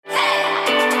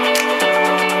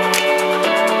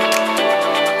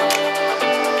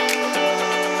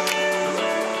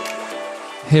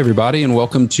Hey, everybody, and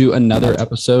welcome to another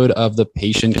episode of the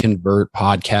Patient Convert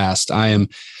podcast. I am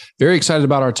very excited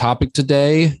about our topic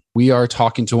today. We are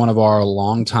talking to one of our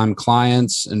longtime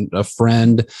clients and a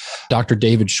friend, Dr.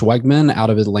 David Schwegman out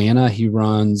of Atlanta. He's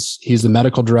the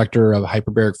medical director of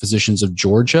Hyperbaric Physicians of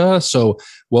Georgia. So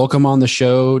welcome on the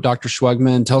show, Dr.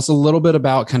 Schwegman. Tell us a little bit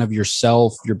about kind of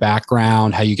yourself, your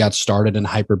background, how you got started in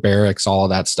hyperbarics, all of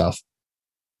that stuff.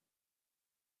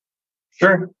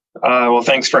 Sure. Well,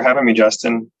 thanks for having me,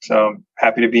 Justin. So I'm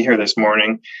happy to be here this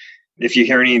morning. If you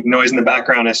hear any noise in the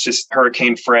background, it's just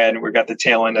Hurricane Fred. We've got the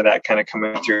tail end of that kind of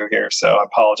coming through here. So I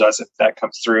apologize if that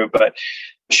comes through. But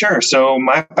sure. So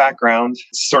my background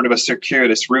is sort of a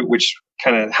circuitous route, which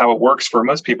kind of how it works for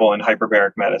most people in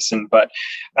hyperbaric medicine. But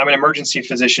I'm an emergency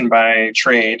physician by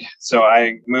trade. So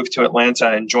I moved to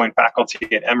Atlanta and joined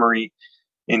faculty at Emory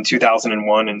in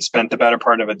 2001 and spent the better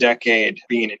part of a decade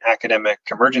being an academic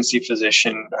emergency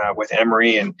physician with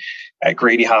Emory and at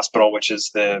Grady Hospital, which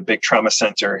is the big trauma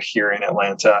center here in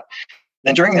Atlanta.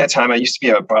 And during that time, I used to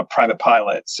be a private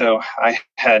pilot. So I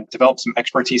had developed some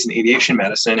expertise in aviation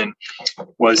medicine and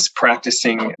was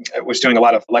doing a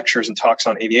lot of lectures and talks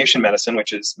on aviation medicine,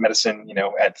 which is medicine,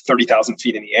 at 30,000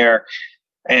 feet in the air.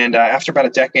 And after about a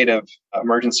decade of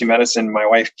emergency medicine, my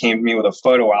wife came to me with a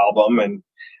photo album, and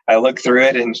I looked through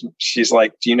it and she's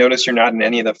like, "Do you notice you're not in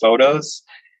any of the photos?"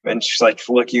 And she's like,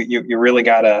 "Look, you really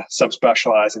got to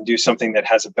subspecialize and do something that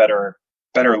has a better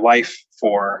life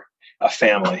for a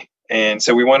family." And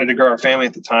so we wanted to grow our family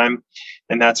at the time.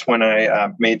 And that's when I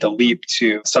made the leap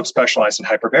to subspecialize in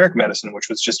hyperbaric medicine, which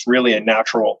was just really a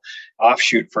natural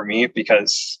offshoot for me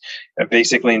because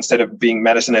basically instead of being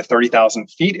medicine at 30,000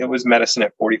 feet, it was medicine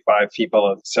at 45 feet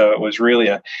below. So it was really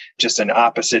just an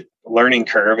opposite learning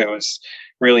curve. It was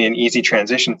really an easy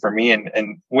transition for me. And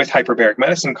with hyperbaric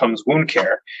medicine comes wound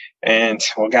care. And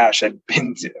well, gosh, I'd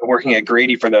been working at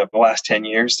Grady for the last 10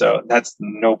 years, so that's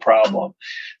no problem.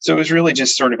 So it was really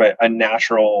just sort of a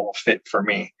natural fit for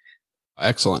me.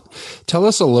 Excellent. Tell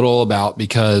us a little about,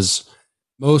 because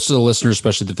most of the listeners,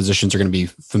 especially the physicians, are going to be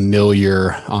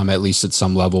familiar, at least at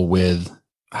some level, with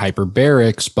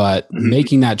hyperbarics, but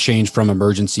making that change from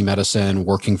emergency medicine,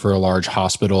 working for a large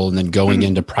hospital, and then going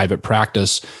into private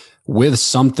practice with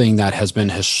something that has been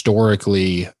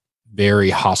historically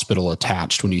very hospital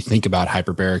attached when you think about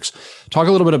hyperbarics. Talk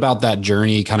a little bit about that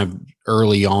journey kind of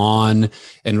early on,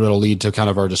 and it'll lead to kind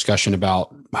of our discussion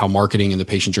about how marketing and the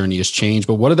patient journey has changed.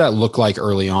 But what did that look like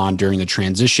early on during the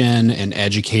transition and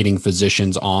educating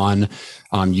physicians on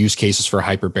use cases for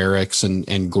hyperbarics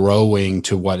and growing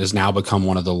to what has now become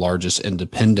one of the largest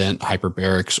independent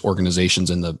hyperbarics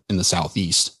organizations in the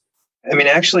Southeast? I mean,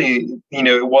 actually,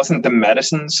 it wasn't the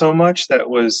medicine so much that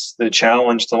was the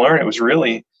challenge to learn. It was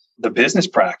really the business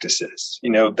practices,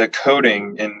 the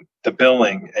coding and the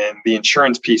billing and the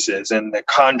insurance pieces and the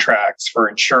contracts for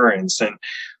insurance and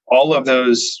all of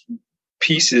those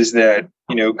pieces that,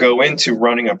 go into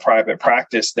running a private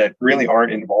practice that really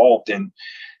aren't involved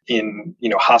in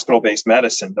hospital-based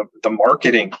medicine, the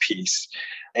marketing piece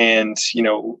and,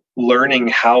 learning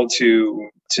how to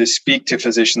speak to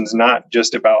physicians, not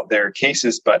just about their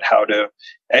cases, but how to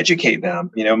educate them.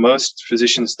 Most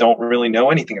physicians don't really know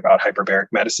anything about hyperbaric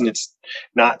medicine. It's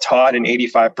not taught in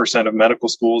 85% of medical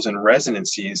schools and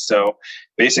residencies. So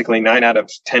basically 9 out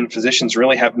of 10 physicians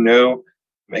really have no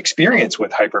experience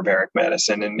with hyperbaric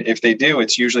medicine. And if they do,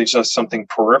 it's usually just something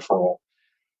peripheral.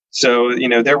 So,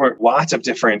 there were lots of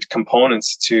different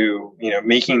components to,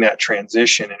 making that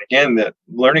transition. And again,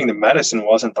 learning the medicine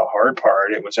wasn't the hard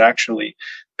part. It was actually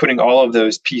putting all of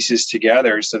those pieces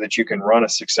together so that you can run a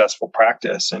successful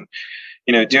practice and,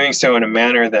 doing so in a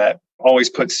manner that always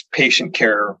puts patient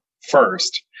care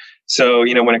first. So,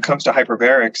 when it comes to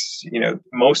hyperbarics,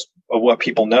 most of what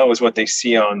people know is what they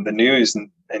see on the news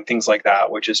and things like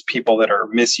that, which is people that are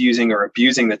misusing or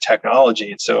abusing the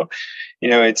technology. And so,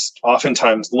 it's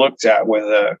oftentimes looked at with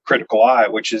a critical eye,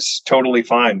 which is totally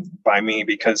fine by me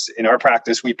because in our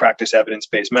practice, we practice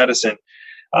evidence-based medicine.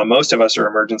 Most of us are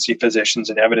emergency physicians,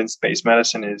 and evidence-based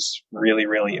medicine is really,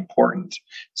 really important.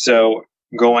 So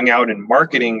going out and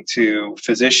marketing to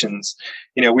physicians,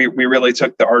 we really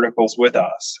took the articles with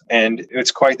us, and it's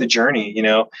quite the journey.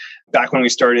 Back when we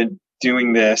started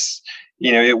doing this,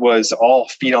 it was all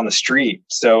feet on the street.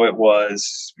 So it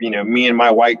was, me in my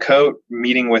white coat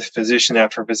meeting with physician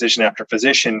after physician after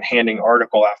physician, handing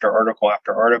article after article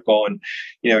after article and,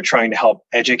 trying to help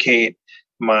educate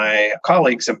my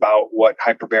colleagues about what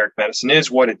hyperbaric medicine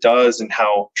is, what it does, and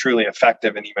how truly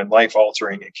effective and even life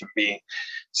altering it can be.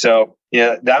 So,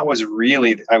 yeah, that was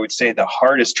really, I would say, the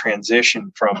hardest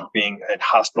transition from being a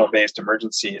hospital-based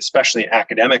emergency, especially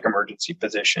academic emergency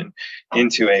physician,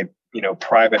 into a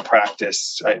private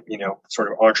practice,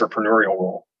 sort of entrepreneurial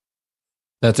role.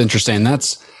 That's interesting.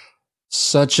 That's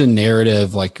such a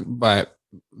narrative. Like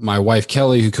my wife,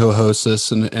 Kelly, who co-hosts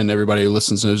this, and everybody who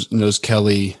listens knows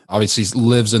Kelly obviously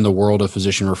lives in the world of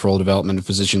physician referral development and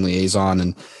physician liaison.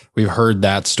 And we've heard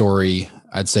that story,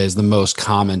 I'd say, is the most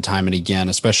common time and again,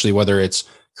 especially whether it's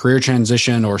career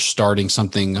transition or starting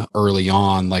something early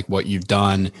on, like what you've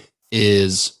done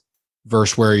is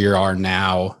versus where you are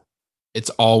now. It's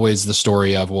always the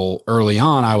story of, well, early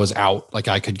on I was out, like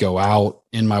I could go out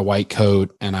in my white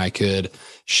coat and I could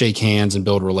shake hands and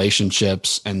build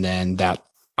relationships. And then that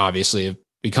obviously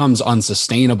becomes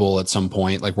unsustainable at some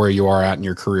point, like where you are at in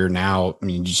your career now. I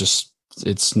mean,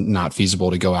 it's not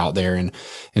feasible to go out there and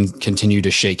continue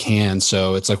to shake hands.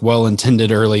 So it's like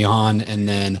well-intended early on, and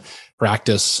then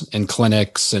practice and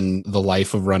clinics and the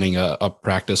life of running a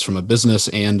practice from a business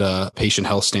and a patient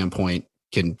health standpoint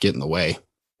can get in the way.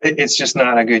 It's just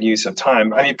not a good use of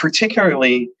time. I mean,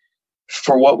 particularly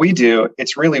for what we do,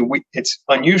 it's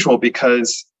unusual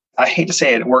because I hate to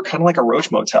say it, we're kind of like a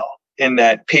roach motel in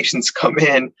that patients come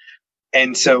in.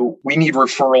 And so we need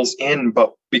referrals in,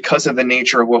 but because of the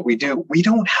nature of what we do, we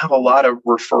don't have a lot of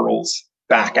referrals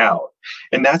back out.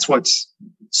 And that's what's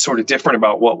sort of different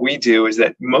about what we do, is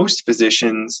that most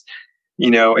physicians,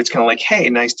 it's kind of like, hey,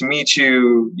 nice to meet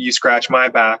you. You scratch my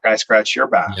back, I scratch your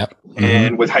back. Yep. Mm-hmm.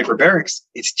 And with hyperbarics,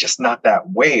 it's just not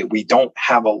that way. We don't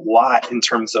have a lot in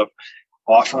terms of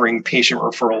offering patient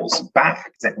referrals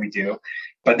back that we do.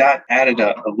 But that added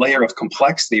a layer of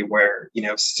complexity where,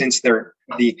 since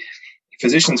the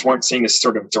physicians weren't seeing this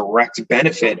sort of direct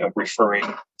benefit of referring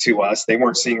to us, they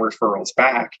weren't seeing referrals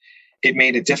back. It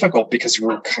made it difficult because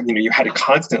you had to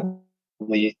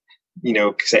constantly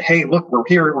say, hey, look, we're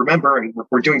here, remember, and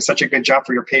we're doing such a good job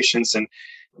for your patients, and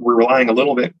we're relying a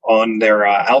little bit on their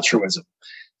altruism.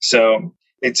 So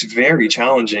it's very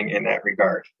challenging in that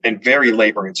regard and very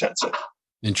labor intensive.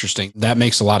 Interesting. That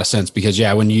makes a lot of sense because,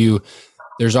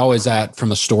 there's always that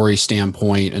from a story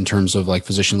standpoint in terms of like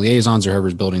physician liaisons or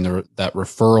whoever's building that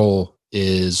referral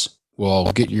is,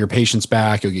 well, get your patients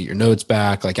back, you'll get your notes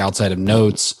back. Like outside of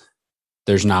notes,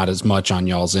 there's not as much on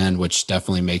y'all's end, which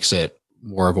definitely makes it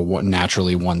more of a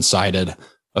naturally one-sided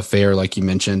affair, like you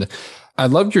mentioned. I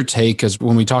loved your take because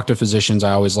when we talk to physicians,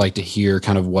 I always like to hear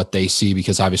kind of what they see,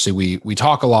 because obviously we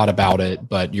talk a lot about it,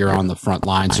 but you're on the front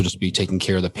line, so just be taking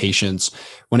care of the patients.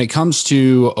 When it comes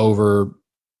to over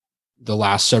the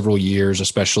last several years,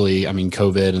 especially, I mean,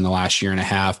 COVID in the last year and a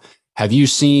half, have you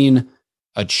seen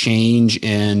a change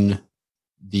in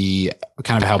the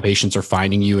kind of how patients are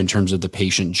finding you in terms of the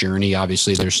patient journey?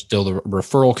 Obviously, there's still the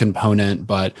referral component,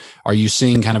 but are you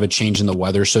seeing kind of a change in the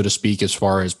weather, so to speak, as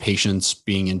far as patients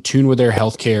being in tune with their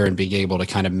healthcare and being able to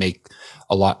kind of make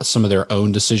some of their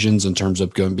own decisions in terms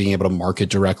of being able to market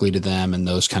directly to them and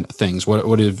those kind of things? What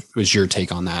was your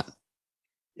take on that?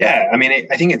 Yeah, I mean,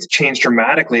 I think it's changed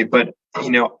dramatically, but,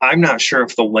 I'm not sure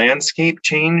if the landscape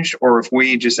changed or if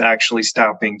we just actually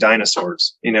stopped being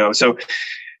dinosaurs, So,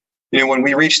 when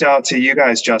we reached out to you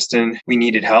guys, Justin, we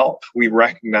needed help. We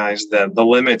recognized the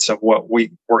limits of what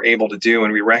we were able to do.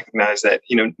 And we recognized that,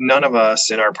 none of us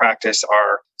in our practice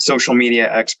are social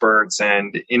media experts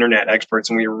and internet experts.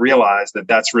 And we realized that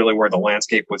that's really where the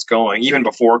landscape was going, even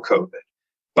before COVID.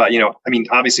 But,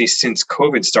 obviously, since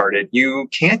COVID started, you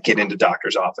can't get into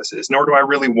doctors' offices, nor do I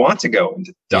really want to go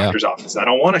into doctors' offices. I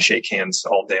don't want to shake hands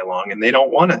all day long, and they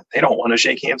don't want to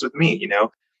shake hands with me.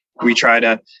 We try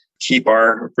to keep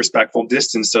our respectful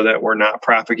distance so that we're not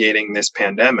propagating this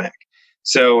pandemic.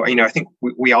 So, I think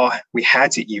we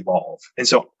had to evolve. And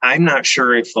so I'm not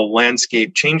sure if the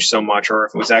landscape changed so much or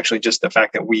if it was actually just the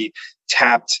fact that we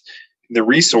tapped the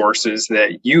resources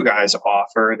that you guys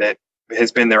offer that has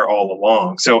been there all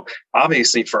along. So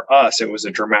obviously for us, it was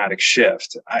a dramatic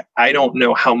shift. I don't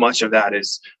know how much of that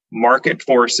is market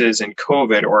forces and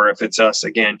COVID, or if it's us,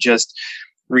 again, just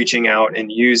reaching out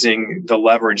and using the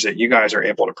leverage that you guys are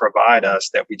able to provide us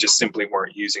that we just simply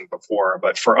weren't using before.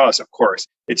 But for us, of course,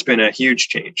 it's been a huge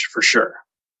change for sure.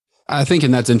 I think,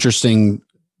 and that's interesting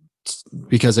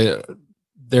because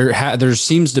there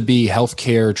seems to be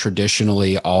healthcare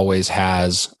traditionally always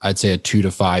has, I'd say, a 2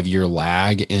 to 5 year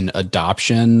lag in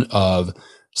adoption of,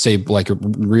 say, like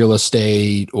real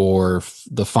estate or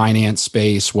the finance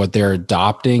space, what they're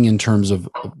adopting in terms of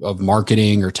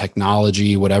marketing or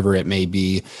technology, whatever it may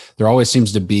be. There always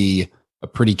seems to be a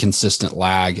pretty consistent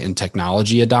lag in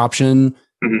technology adoption.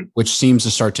 which seems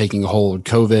to start taking a hold.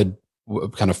 COVID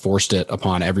kind of forced it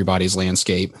upon everybody's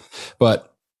landscape.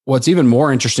 But what's even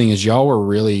more interesting is y'all were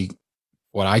really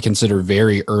what I consider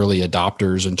very early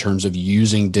adopters in terms of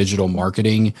using digital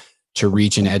marketing to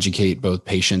reach and educate both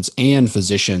patients and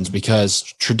physicians, because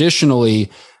traditionally,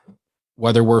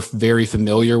 whether we're very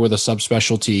familiar with a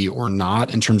subspecialty or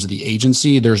not in terms of the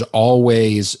agency, there's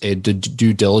always a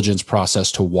due diligence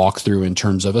process to walk through in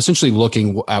terms of essentially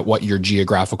looking at what your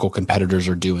geographical competitors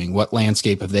are doing. What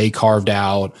landscape have they carved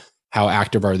out? How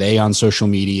active are they on social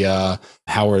media?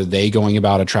 How are they going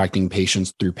about attracting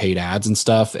patients through paid ads and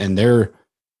stuff? And there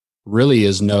really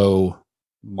is no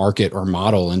market or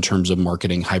model in terms of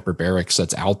marketing hyperbarics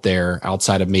that's out there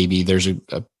outside of maybe there's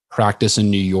a practice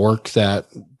in New York that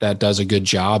does a good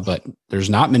job, but there's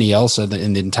not many else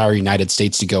in the entire United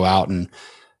States to go out and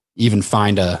even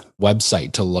find a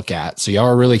website to look at. So y'all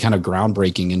are really kind of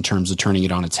groundbreaking in terms of turning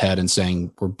it on its head and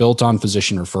saying we're built on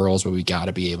physician referrals, but we got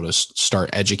to be able to start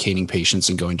educating patients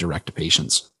and going direct to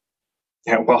patients.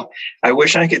 Yeah, well, I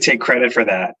wish I could take credit for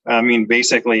that. I mean,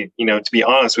 basically, to be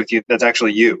honest with you, that's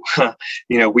actually you.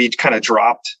 We kind of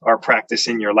dropped our practice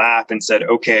in your lap and said,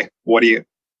 okay,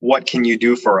 what can you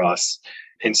do for us?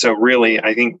 And so really,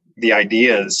 I think the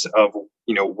ideas of,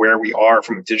 where we are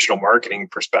from a digital marketing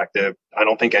perspective, I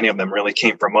don't think any of them really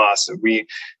came from us. We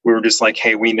were just like,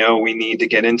 hey, we know we need to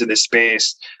get into this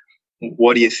space.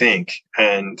 What do you think?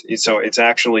 And so it's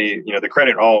actually, the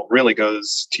credit all really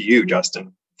goes to you,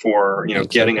 Justin, for,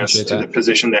 getting us to the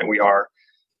position that we are,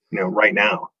 right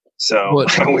now. So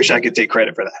I wish I could take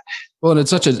credit for that. Well, and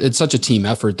it's such a team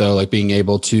effort though, like being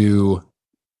able to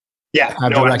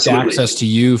have direct access to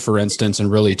you, for instance,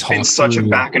 and really talk. It's such a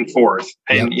back and forth.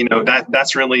 And,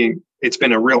 that's really, it's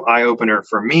been a real eye opener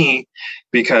for me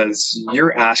because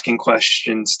you're asking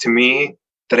questions to me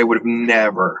that I would have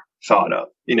never thought of,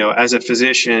 as a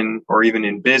physician or even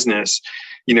in business,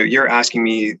 you're asking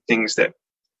me things that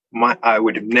I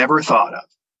would have never thought of.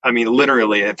 I mean,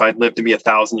 literally, if I'd lived to be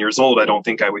 1,000 years old, I don't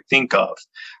think I would think of.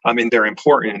 I mean, they're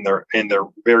important and they're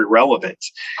very relevant.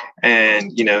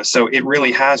 And, so it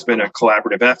really has been a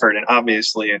collaborative effort. And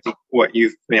obviously, I think what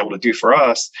you've been able to do for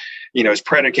us, is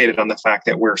predicated on the fact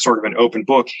that we're sort of an open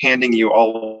book, handing you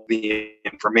all the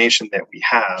information that we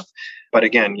have. But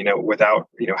again, without,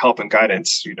 help and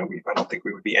guidance, I don't think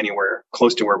we would be anywhere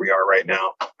close to where we are right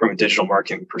now from a digital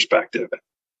marketing perspective.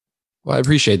 Well, I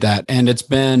appreciate that. And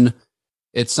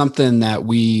it's something that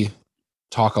we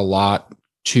talk a lot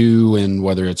to, and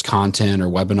whether it's content or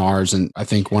webinars. And I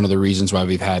think one of the reasons why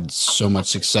we've had so much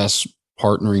success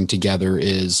partnering together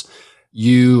is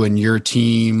you and your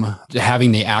team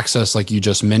having the access, like you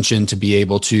just mentioned, to be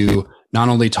able to not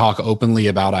only talk openly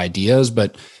about ideas,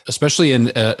 but especially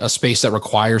in a space that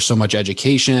requires so much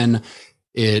education.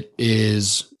 It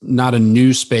is not a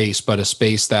new space, but a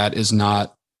space that is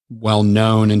not well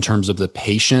known in terms of the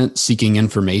patient seeking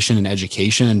information and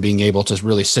education, and being able to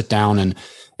really sit down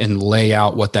and lay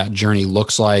out what that journey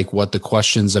looks like, what the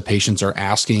questions the patients are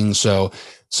asking. So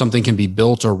something can be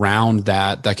built around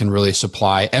that can really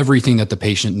supply everything that the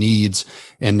patient needs,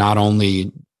 and not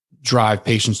only drive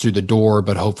patients through the door,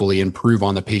 but hopefully improve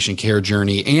on the patient care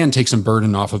journey and take some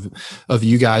burden off of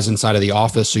you guys inside of the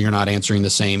office. So you're not answering the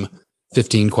same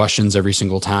 15 questions every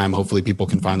single time. Hopefully people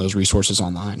can find those resources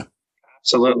online.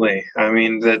 Absolutely. I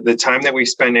mean, the time that we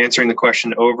spend answering the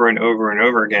question over and over and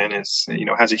over again is,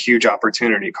 has a huge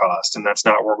opportunity cost, and that's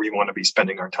not where we want to be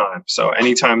spending our time. So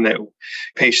anytime that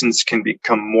patients can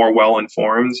become more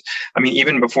well-informed, I mean,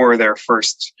 even before their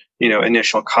first,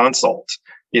 initial consult,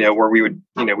 where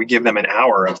we give them an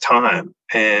hour of time.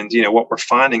 And, what we're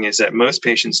finding is that most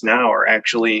patients now are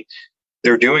actually,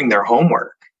 they're doing their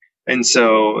homework. And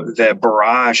so the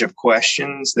barrage of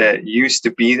questions that used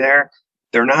to be there,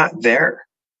 they're not there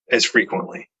as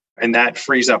frequently. And that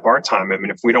frees up our time. I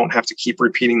mean, if we don't have to keep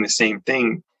repeating the same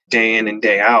thing day in and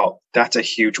day out, that's a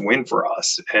huge win for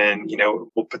us. And,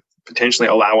 will potentially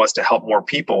allow us to help more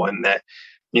people. And that,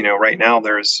 right now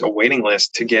there's a waiting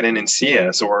list to get in and see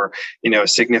us, or, a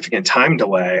significant time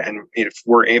delay. And if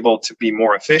we're able to be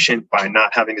more efficient by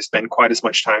not having to spend quite as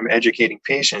much time educating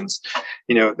patients,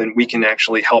 then we can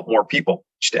actually help more people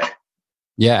each day.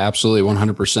 Yeah, absolutely.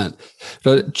 100%.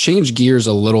 But change gears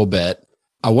a little bit.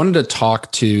 I wanted to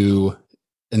talk to,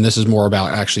 and this is more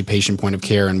about actually patient point of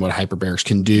care and what hyperbarics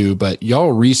can do, but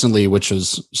y'all recently, which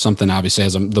was something obviously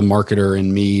as the marketer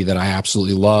in me that I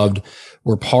absolutely loved,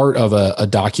 were part of a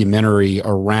documentary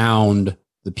around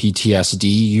the PTSD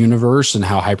universe and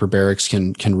how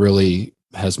hyperbarics can really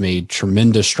has made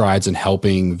tremendous strides in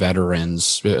helping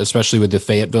veterans, especially with the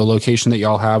Fayetteville location that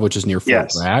y'all have, which is near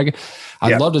Fort Bragg.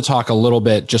 I'd love to talk a little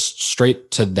bit just straight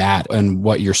to that and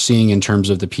what you're seeing in terms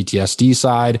of the PTSD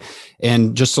side,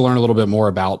 and just to learn a little bit more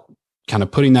about kind of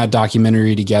putting that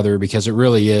documentary together, because it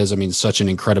really is, I mean, such an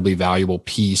incredibly valuable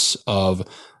piece of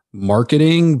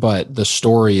marketing, but the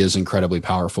story is incredibly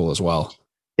powerful as well.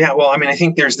 Yeah, well, I mean, I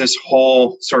think there's this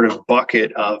whole sort of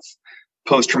bucket of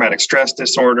post-traumatic stress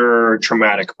disorder,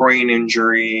 traumatic brain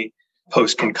injury,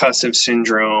 post-concussive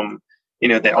syndrome,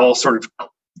 they all sort of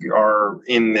are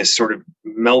in this sort of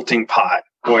melting pot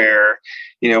where,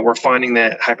 we're finding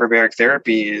that hyperbaric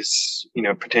therapy is,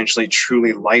 potentially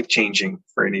truly life-changing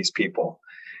for these people.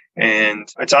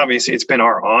 And it's been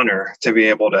our honor to be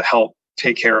able to help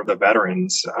take care of the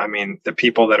veterans. I mean, the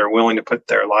people that are willing to put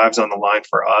their lives on the line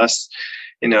for us,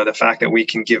 the fact that we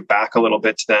can give back a little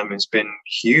bit to them has been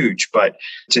huge. But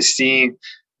to see,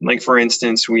 like, for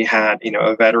instance, we had,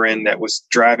 a veteran that was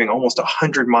driving almost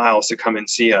 100 miles to come and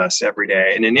see us every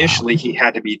day. And initially he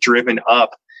had to be driven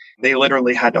up. They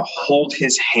literally had to hold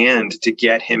his hand to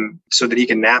get him so that he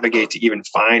can navigate to even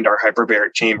find our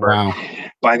hyperbaric chamber. Wow.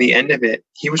 By the end of it,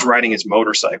 he was riding his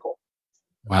motorcycle.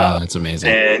 Wow, that's amazing.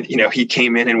 And, he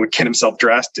came in and would get himself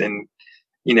dressed and,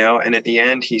 and at the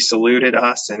end he saluted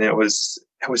us, and it was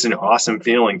an awesome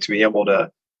feeling to be able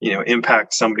to,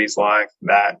 impact somebody's life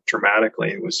that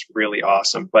dramatically. It was really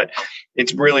awesome, but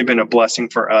it's really been a blessing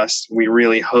for us. We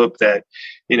really hope that,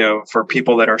 for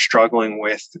people that are struggling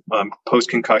with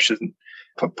post-concussion,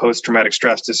 post-traumatic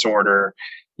stress disorder,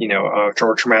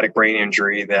 or traumatic brain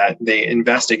injury, that they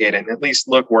investigate and at least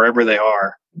look wherever they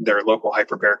are, their local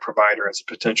hyperbaric provider, as a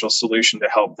potential solution to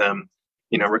help them,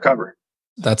 recover.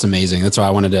 That's amazing. That's why I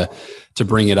wanted to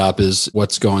bring it up, is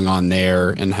what's going on there,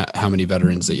 and how many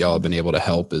veterans that y'all have been able to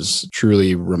help is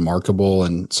truly remarkable,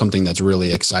 and something that's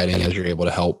really exciting as you're able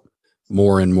to help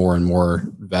more and more and more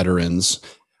veterans.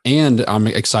 And I'm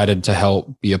excited to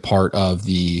help be a part of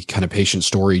the kind of patient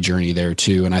story journey there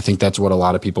too. And I think that's what a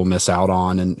lot of people miss out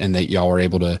on, and that y'all were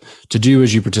able to do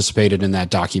as you participated in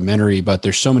that documentary. But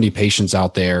there's so many patients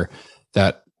out there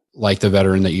that, like the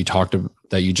veteran that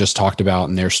you just talked about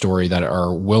in their story, that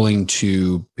are willing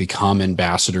to become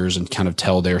ambassadors and kind of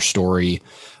tell their story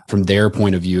from their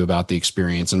point of view about the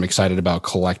experience. I'm excited about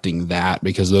collecting that,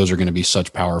 because those are going to be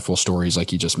such powerful stories,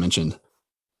 like you just mentioned.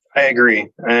 I agree.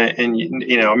 I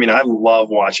love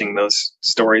watching those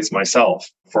stories myself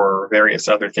for various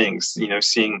other things,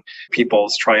 seeing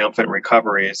people's triumphant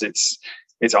recoveries.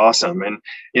 It's awesome. And,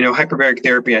 hyperbaric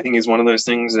therapy, I think, is one of those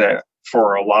things that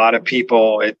for a lot of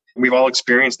people, we've all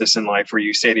experienced this in life, where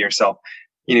you say to yourself,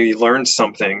 you learned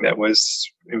something that was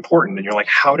important and you're like,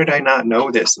 how did I not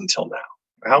know this until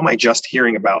now? How am I just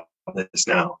hearing about this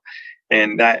now?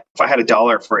 And that, if I had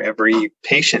 $1 for every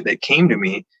patient that came to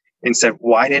me and said,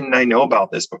 why didn't I know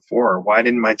about this before? Or why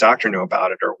didn't my doctor know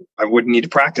about it? Or I wouldn't need to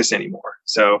practice anymore.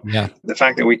 So the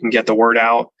fact that we can get the word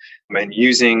out and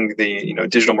using the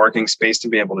digital marketing space to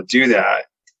be able to do that,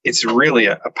 it's really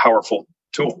a powerful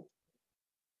tool.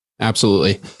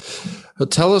 Absolutely.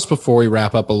 But tell us, before we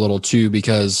wrap up a little too,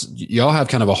 because y'all have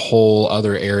kind of a whole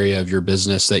other area of your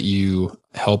business that you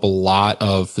help a lot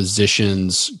of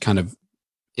physicians kind of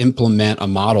implement a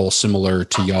model similar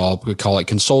to y'all. We could call it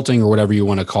consulting or whatever you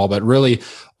want to call, but really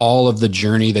all of the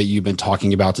journey that you've been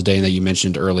talking about today, and that you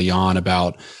mentioned early on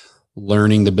about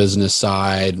learning the business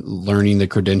side, learning the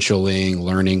credentialing,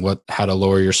 learning how to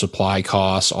lower your supply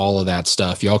costs, all of that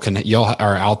stuff. Y'all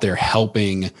are out there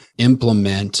helping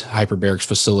implement hyperbarics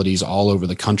facilities all over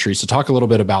the country. So talk a little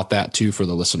bit about that too for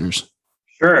the listeners.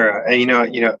 Sure.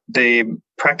 The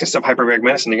practice of hyperbaric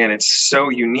medicine, again, it's so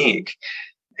unique.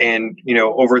 And,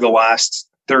 over the last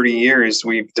 30 years,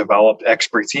 we've developed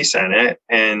expertise in it.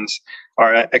 And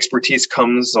our expertise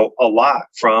comes a lot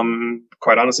from,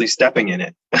 quite honestly, stepping in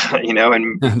it, and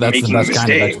that's making the best mistakes,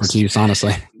 kind of expertise,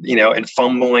 honestly, and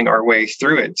fumbling our way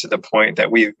through it to the point that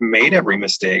we've made every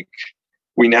mistake.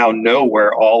 We now know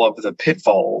where all of the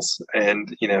pitfalls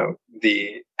and,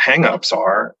 the hangups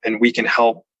are, and we can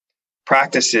help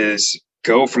practices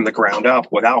go from the ground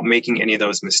up without making any of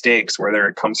those mistakes, whether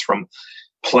it comes from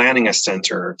planning a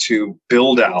center to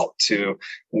build out, to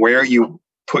where you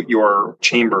put your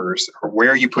chambers or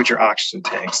where you put your oxygen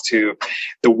tanks, to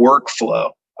the workflow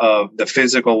of the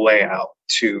physical layout,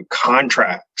 to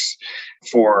contracts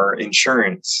for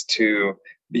insurance, to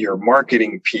your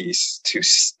marketing piece, to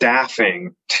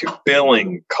staffing, to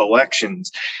billing,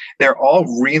 collections. They're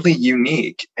all really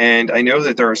unique. And I know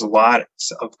that there's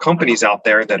lots of companies out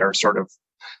there that are sort of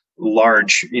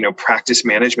large, practice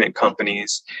management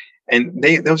companies. And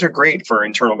those are great for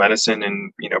internal medicine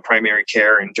and, primary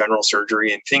care and general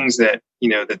surgery and things that,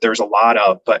 that there's a lot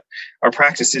of. But our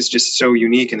practice is just so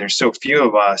unique, and there's so few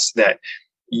of us that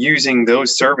using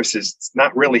those services, it's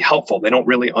not really helpful. They don't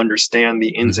really understand the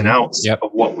ins and outs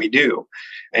of what we do.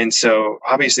 And so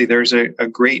obviously there's a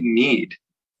great need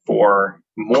for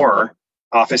more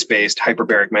office-based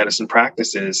hyperbaric medicine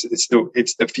practices.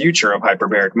 It's the future of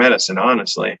hyperbaric medicine,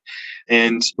 honestly.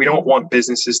 And we don't want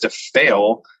businesses to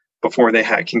fail before they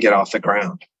can get off the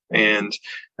ground. And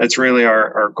that's really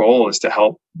our goal, is to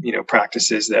help,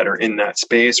 practices that are in that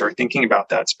space or thinking about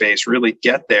that space really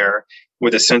get there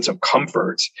with a sense of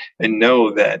comfort and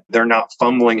know that they're not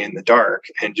fumbling in the dark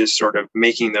and just sort of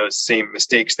making those same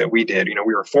mistakes that we did.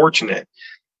 We were fortunate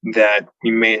that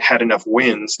we had enough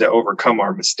wins to overcome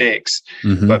our mistakes.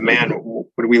 Mm-hmm. But man,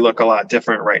 would we look a lot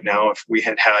different right now if we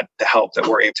had the help that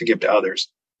we're able to give to others?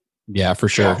 Yeah, for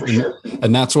sure.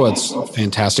 And that's what's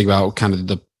fantastic about kind of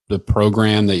the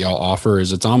program that y'all offer,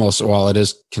 is it's almost, while it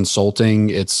is consulting,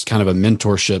 it's kind of a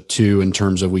mentorship too, in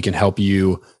terms of we can help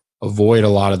you avoid a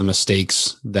lot of the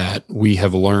mistakes that we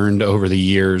have learned over the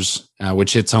years,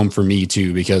 which hits home for me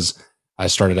too, because I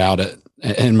started out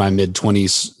in my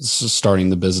mid-20s starting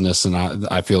the business, and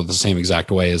I feel the same exact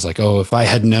way, as like, oh, if I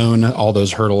had known all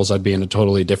those hurdles, I'd be in a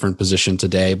totally different position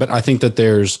today. But I think that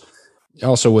it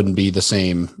also wouldn't be the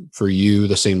same for you,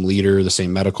 the same leader, the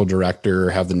same medical director,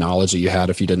 have the knowledge that you had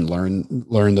if you didn't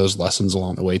learn those lessons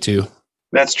along the way too.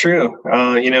 That's true.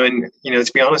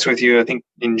 To be honest with you, I think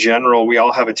in general, we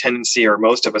all have a tendency, or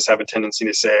most of us have a tendency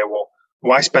to say, well,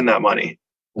 why spend that money?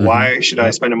 Mm-hmm. Why should I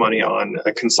spend the money on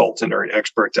a consultant or an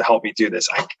expert to help me do this?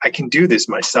 I can do this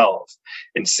myself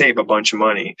and save a bunch of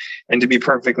money. And to be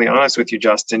perfectly honest with you,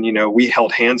 Justin, we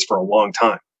held hands for a long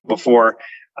time before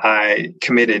I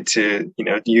committed to,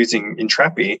 using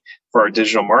Intrepi for our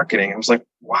digital marketing. I was like,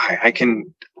 why?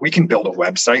 We can build a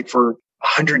website for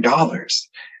 $100.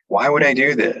 Why would I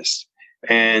do this?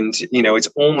 And, it's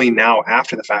only now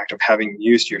after the fact of having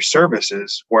used your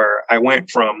services where I went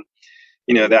from,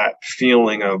 that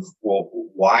feeling of, well,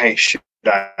 why should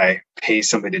I pay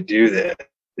somebody to do this?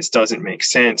 This doesn't make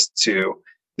sense, to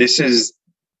this is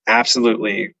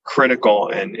absolutely critical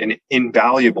and an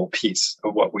invaluable piece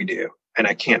of what we do. And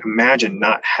I can't imagine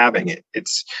not having it.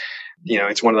 It's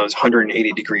one of those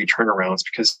 180-degree turnarounds,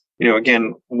 because,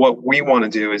 again, what we want to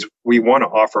do is we want to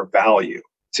offer value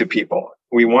to people.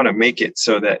 We want to make it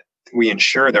so that we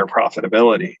ensure their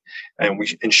profitability and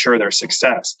we ensure their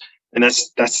success. And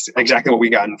that's exactly what we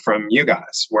gotten from you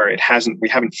guys, where we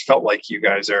haven't felt like you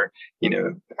guys are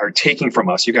taking from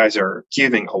us. You guys are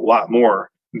giving a lot more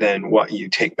than what you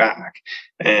take back.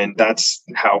 And that's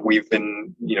how we've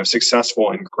been,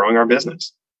 successful in growing our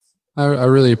business. I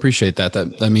really appreciate that.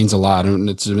 That means a lot. And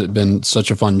it's been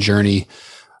such a fun journey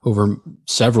over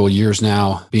several years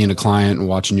now, being a client and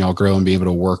watching y'all grow and be able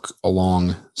to work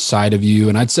alongside of you.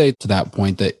 And I'd say to that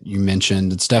point that you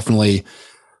mentioned, it's definitely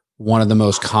one of the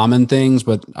most common things,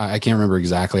 but I can't remember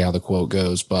exactly how the quote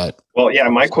goes, but. Well, yeah,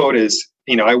 my quote is,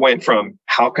 I went from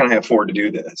how can I afford to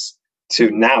do this to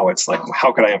now it's like,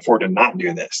 how could I afford to not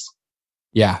do this?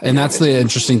 Yeah. And that's the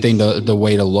interesting thing, the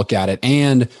way to look at it.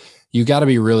 And you got to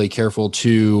be really careful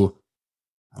to,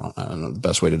 I don't know the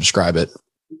best way to describe it.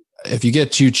 If you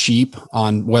get too cheap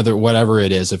on whatever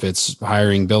it is, if it's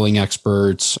hiring billing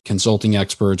experts, consulting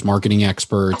experts, marketing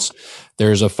experts,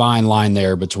 there's a fine line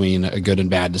there between a good and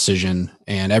bad decision.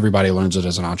 And everybody learns it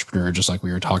as an entrepreneur, just like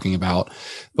we were talking about.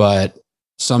 But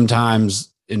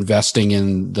sometimes investing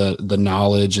in the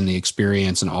knowledge and the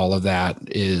experience and all of that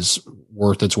is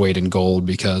worth its weight in gold,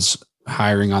 because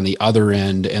hiring on the other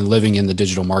end and living in the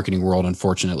digital marketing world,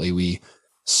 unfortunately, we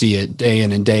see it day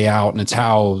in and day out. And it's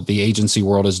how the agency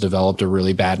world has developed a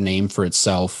really bad name for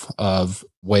itself of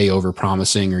way over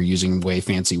promising or using way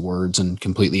fancy words and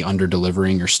completely under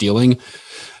delivering or stealing.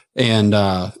 And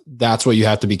that's what you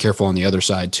have to be careful on the other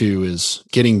side too, is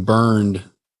getting burned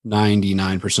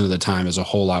 99% of the time is a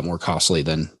whole lot more costly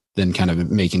than kind of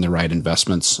making the right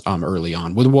investments early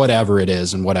on with whatever it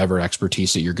is and whatever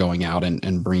expertise that you're going out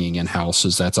and bringing in house.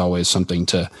 Is that's always something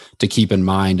to keep in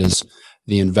mind, is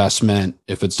the investment,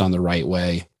 if it's done the right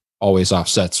way, always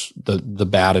offsets the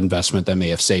bad investment that may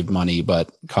have saved money,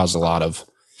 but caused a lot of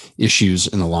issues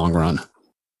in the long run.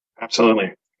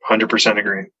 Absolutely. 100%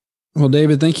 agree. Well,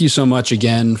 David, thank you so much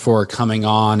again for coming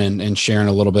on and sharing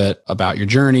a little bit about your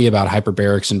journey, about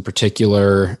hyperbarics in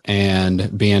particular,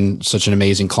 and being such an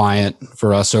amazing client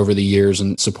for us over the years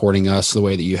and supporting us the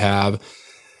way that you have.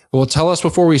 Well, tell us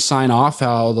before we sign off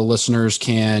how the listeners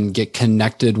can get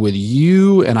connected with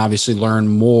you and obviously learn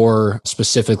more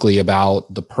specifically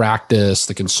about the practice,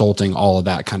 the consulting, all of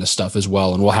that kind of stuff as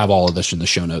well. And we'll have all of this in the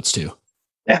show notes too.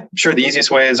 Yeah, sure. The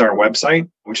easiest way is our website,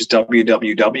 which is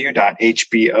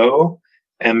www.hbomdga.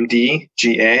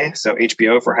 So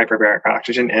HBO for hyperbaric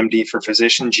oxygen, MD for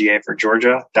physician, GA for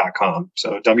Georgia.com.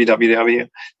 So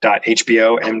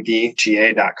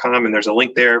www.hbomdga.com. And there's a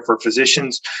link there for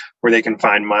physicians where they can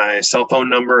find my cell phone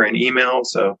number and email.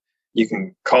 So you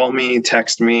can call me,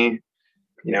 text me,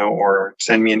 or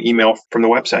send me an email from the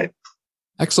website.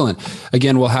 Excellent.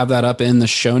 Again, we'll have that up in the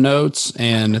show notes.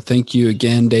 And thank you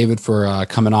again, David, for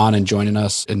coming on and joining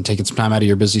us and taking some time out of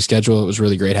your busy schedule. It was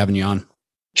really great having you on.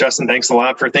 Justin, thanks a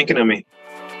lot for thinking of me.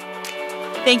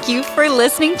 Thank you for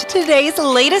listening to today's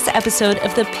latest episode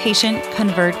of the Patient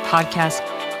Convert podcast.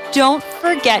 Don't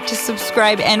forget to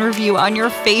subscribe and review on your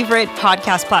favorite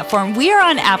podcast platform. We are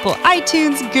on Apple,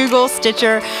 iTunes, Google,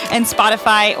 Stitcher, and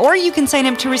Spotify, or you can sign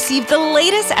up to receive the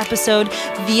latest episode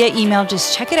via email.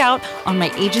 Just check it out on my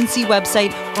agency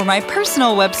website or my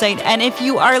personal website. And if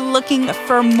you are looking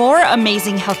for more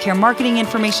amazing healthcare marketing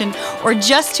information or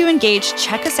just to engage,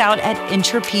 check us out at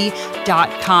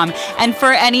Intrapy.com. And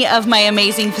for any of my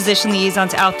amazing physician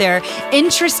liaisons out there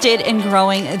interested in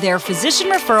growing their physician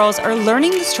referrals or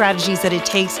learning the strategies that it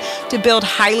takes to build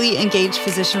highly engaged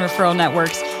physician referral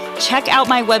networks, check out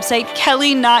my website,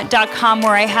 kellyknott.com,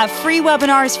 where I have free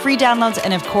webinars, free downloads,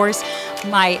 and of course,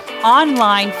 my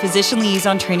online physician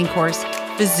liaison training course,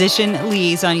 Physician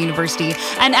Liaison University.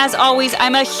 And as always,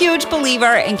 I'm a huge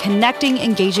believer in connecting,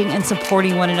 engaging, and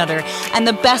supporting one another. And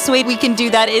the best way we can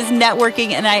do that is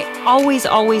networking. And I always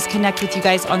connect with you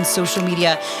guys on social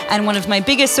media. And one of my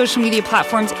biggest social media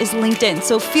platforms is LinkedIn.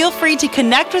 So feel free to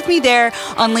connect with me there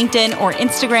on LinkedIn or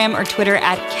Instagram or Twitter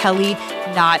at Kelly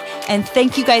Knott. And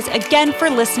thank you guys again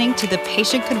for listening to the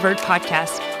Patient Convert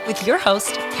podcast with your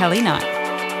host, Kelly Knott.